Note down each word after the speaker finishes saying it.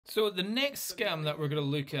So the next scam that we're going to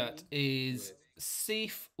look at is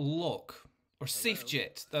SafeLock or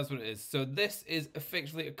Safejet. That's what it is. So this is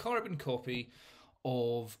effectively a carbon copy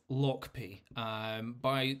of LockPay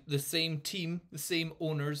by the same team, the same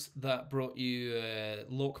owners that brought you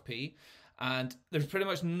LockPay, and there's pretty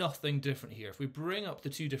much nothing different here. If we bring up the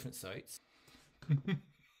two different sites,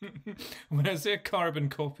 when I say a carbon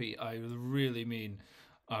copy, I really mean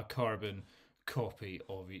a carbon copy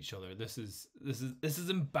of each other. This is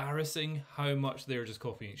embarrassing how much they're just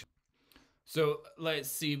copying each other. So let's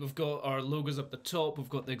see, we've got our logos up the top, we've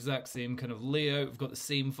got the exact same kind of layout, we've got the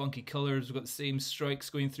same funky colors, we've got the same strikes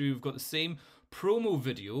going through, we've got the same promo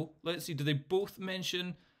video. Let's see, do they both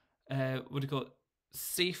mention, what do you call it,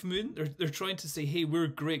 Safe Moon? They're trying to say, hey, we're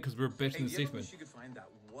great because we're better than Safe Moon. You could find that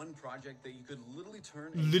one project that you could literally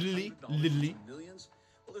turn literally millions.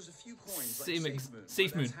 Well, there's a few coins same like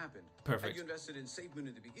Safe Moon. Happened. Perfect. Had you invested in Safe Moon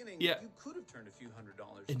at the beginning, yeah, you could have turned a few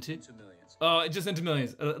 $100s into millions. Oh, just into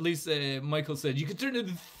millions. At least Michael said you could turn it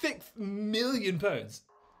into £6 million. Do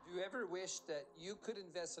you ever wish that you could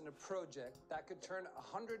invest in a project that could turn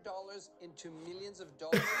 $100 into millions of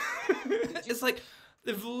dollars? It's like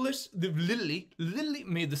they've literally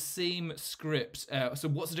made the same script. So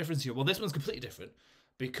what's the difference here? Well, this one's completely different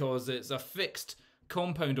because it's a fixed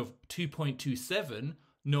compound of 2.27,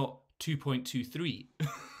 not 2.23.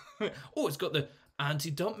 Oh, it's got the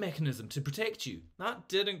anti-dump mechanism to protect you. That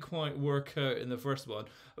didn't quite work out in the first one,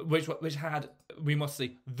 which had, we must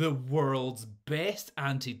say, the world's best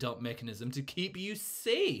anti-dump mechanism to keep you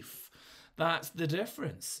safe. That's the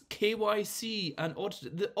difference. KYC and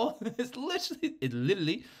audit, it's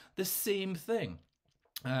literally the same thing.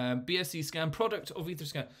 BSC scam, product of Ether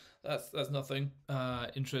scam. That's nothing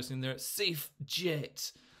interesting there.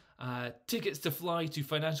 Safejet. Tickets to fly to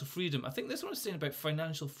financial freedom. I think this one is saying about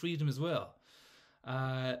financial freedom as well.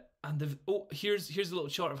 And here's a little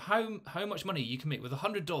chart of how much money you can make with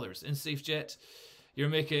 $100 in Safejet. You're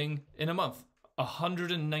making in a month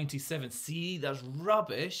 197. See, that's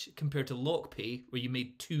rubbish compared to LockPay where you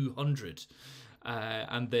made 200.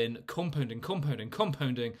 And then compounding.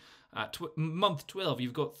 At month 12,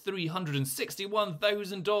 you've got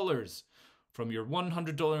 $361,000 from your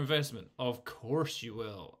 $100 investment. Of course you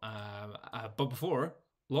will. But before,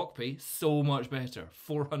 LockPay, so much better.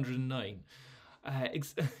 409.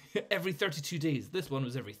 Every 32 days. This one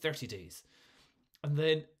was every 30 days. And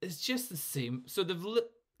then it's just the same. So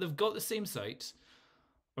they've got the same site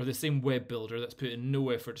or the same web builder that's put in no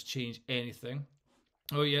effort to change anything.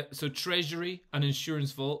 Oh yeah, so Treasury and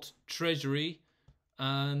Insurance Vault, Treasury,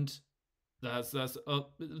 and so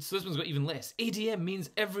this one's got even less. ADM means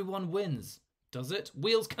everyone wins. Does it?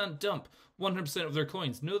 Whales can't dump 100% of their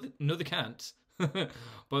coins. No, they can't. But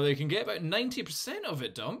they can get about 90% of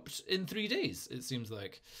it dumped in 3 days, it seems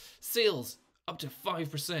like. Sales, up to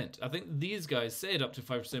 5%. I think these guys said up to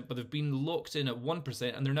 5%, but they've been locked in at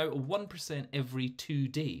 1%, and they're now at 1% every 2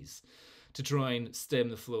 days to try and stem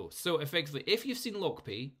the flow. So effectively, if you've seen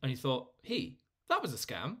LockPay and you thought, hey, that was a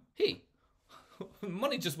scam, hey,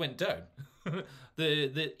 money just went down.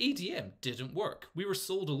 The ADM didn't work. We were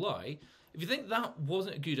sold a lie. If you think that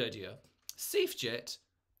wasn't a good idea, Safejet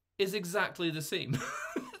is exactly the same.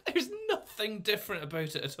 There's nothing different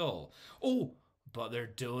about it at all. Oh, but they're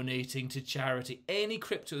donating to charity. Any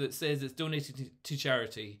crypto that says it's donating to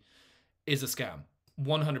charity is a scam.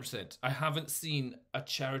 100%. I haven't seen a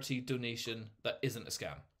charity donation that isn't a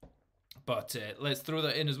scam. But let's throw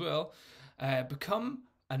that in as well. Become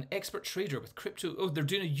an expert trader with crypto. Oh, they're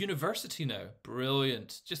doing a university now.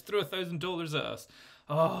 Brilliant. Just throw $1,000 at us.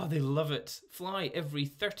 Oh, they love it. Fly every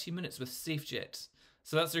 30 minutes with Safejet.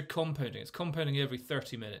 So that's their compounding. It's compounding every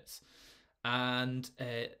 30 minutes. And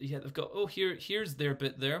yeah, they've got, oh, here's their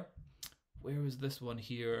bit there. Where was this one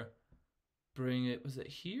here? Bring it, was it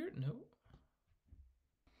here? No.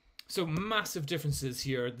 So massive differences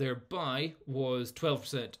here. Their buy was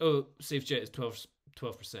 12%. Oh, Safejet is 12%.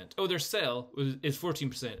 Oh, their sell is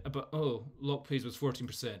 14%. But oh, LockPay's was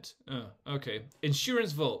 14%. Oh, okay.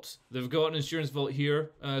 Insurance Vault. They've got an Insurance Vault here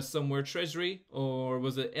somewhere. Treasury, or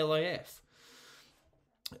was it LIF?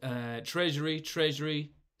 Treasury,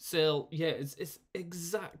 sell. Yeah, it's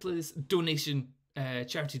exactly this donation,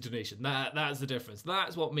 charity donation. That's the difference.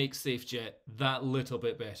 That's what makes Safejet that little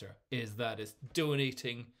bit better. Is that it's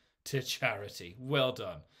donating to charity. Well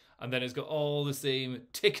done. And then it's got all the same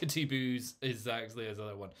tickety-boos exactly as the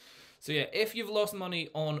other one. So yeah, if you've lost money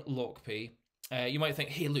on LockPay, you might think,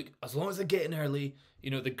 hey, look, as long as I get in early,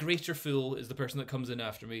 you know, the greater fool is the person that comes in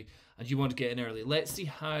after me, and you want to get in early. Let's see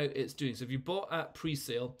how it's doing. So if you bought at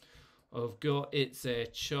pre-sale, I've got its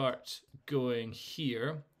chart going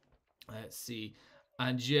here. Let's see.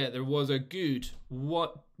 And yeah, there was a good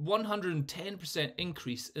 110%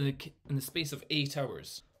 increase in the space of 8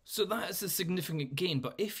 hours. So that is a significant gain.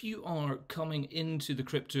 But if you are coming into the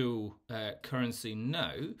crypto currency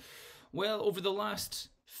now, well, over the last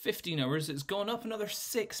 15 hours, it's gone up another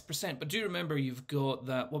 6%. But do remember, you've got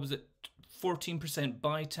that, what was it, 14%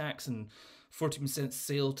 buy tax and 14%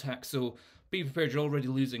 sale tax. So be prepared, you're already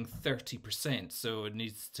losing 30%. So it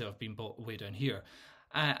needs to have been bought way down here.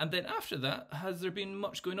 And then after that, has there been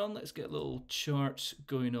much going on? Let's get a little chart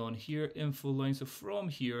going on here. Info line. So from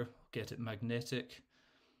here, get it magnetic.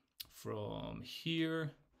 From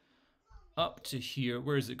here up to here,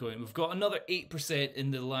 where is it going? We've got another 8%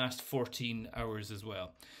 in the last 14 hours as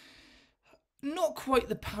well. Not quite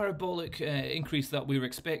the parabolic increase that we were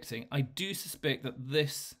expecting. I do suspect that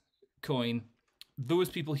this coin, those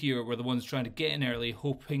people here were the ones trying to get in early,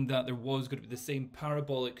 hoping that there was going to be the same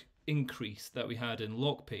parabolic increase that we had in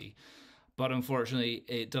LockPay, but unfortunately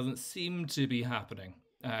it doesn't seem to be happening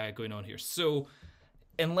going on here. So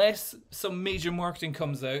unless some major marketing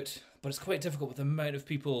comes out, but it's quite difficult with the amount of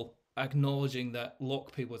people acknowledging that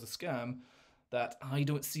LockPay was a scam, that I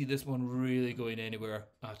don't see this one really going anywhere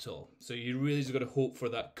at all. So you really just got to hope for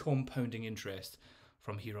that compounding interest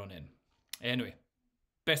from here on in. Anyway,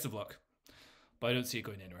 best of luck, but I don't see it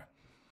going anywhere.